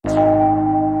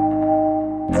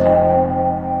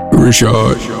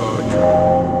Reschad.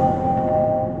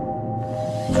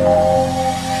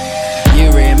 You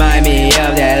remind me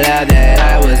of that love that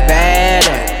I was bad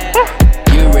at.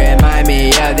 You remind me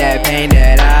of that pain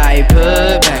that I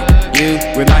put back. You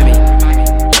remind me.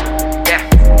 Yeah.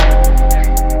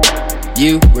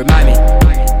 You remind me.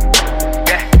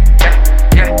 Yeah, yeah,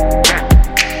 yeah,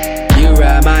 yeah. You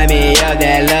remind me of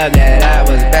that love that I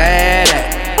was bad at.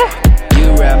 You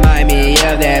remind me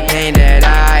of that pain that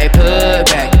I put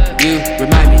back. You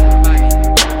remind me.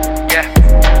 Yeah.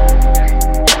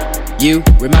 You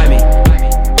remind me.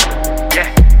 Yeah,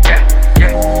 yeah,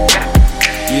 yeah,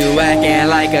 yeah. You acting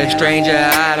like a stranger,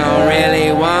 I don't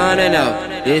really wanna know.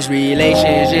 This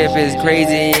relationship is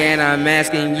crazy and I'm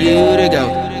asking you to go.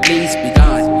 Please be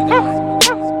gone.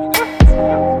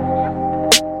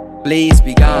 Please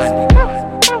be gone.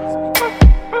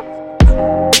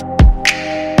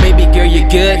 Baby girl, you're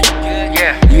good.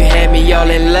 You had me all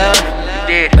in love,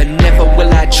 but never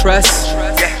will I trust,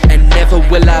 and never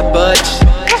will I budge.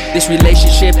 This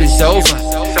relationship is over,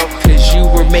 cause you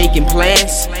were making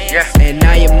plans, and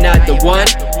I am not the one.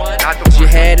 You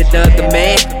had another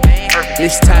man.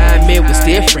 This time it was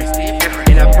different,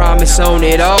 and I promise on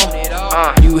it all.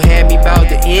 You had me about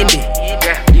to end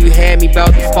it, you had me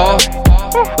about to fall,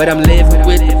 but I'm living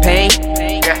with the pain,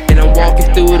 and I'm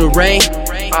walking through the rain.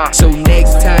 So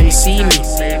next time you see me,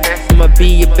 I'ma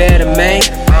be a better man.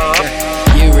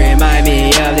 You remind me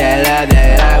of that love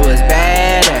that I was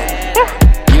bad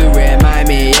at. You remind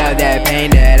me of that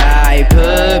pain that I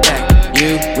put back.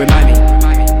 You remind me.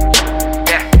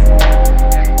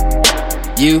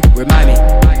 You remind me.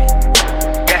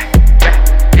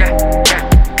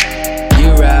 You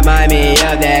remind me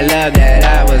of that love that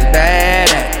I was bad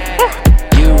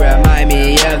at. You remind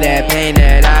me of that pain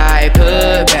that I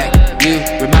put back. You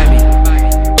remind me.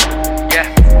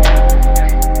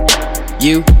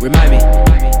 You remind me.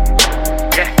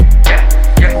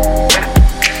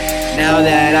 Now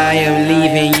that I am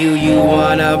leaving you, you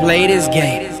wanna play this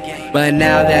game. But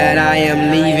now that I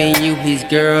am leaving you, please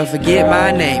girl, forget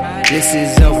my name. This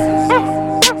is over.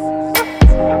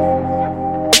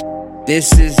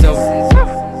 This is over.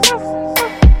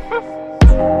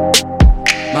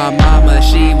 My mama,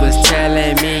 she was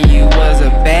telling me you was a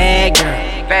bad girl.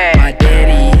 My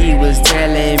daddy, he was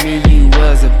telling me you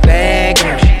was a bad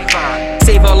girl.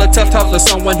 Save all the tough talk for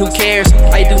someone who cares.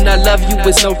 I do not love you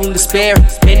with no room to spare.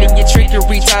 And in your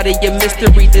trickery, tired of your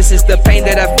mystery. This is the pain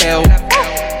that I felt.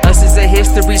 Us is a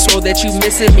history, so that you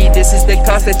missing me. This is the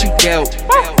cost that you dealt.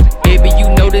 Baby, you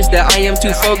notice that I am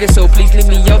too focused, so please leave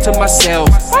me out to myself.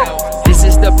 This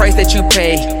is the price that you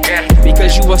pay,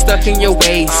 because you are stuck in your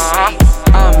ways.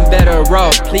 I'm better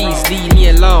off, please leave me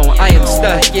alone. I am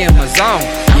stuck in my zone.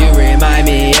 You remind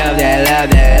me of that love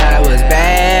that I was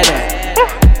bad at.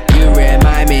 You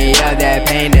remind me of that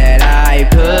pain that I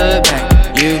put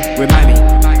back. You remind me.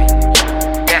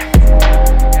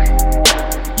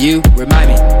 You remind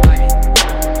me.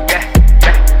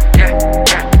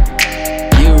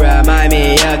 You remind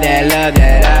me of that love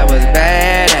that I was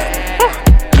bad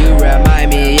at. You remind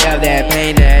me of that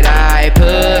pain that I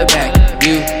put back.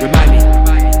 You remind me.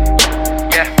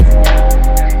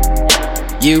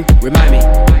 You remind me.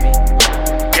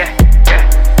 Yeah.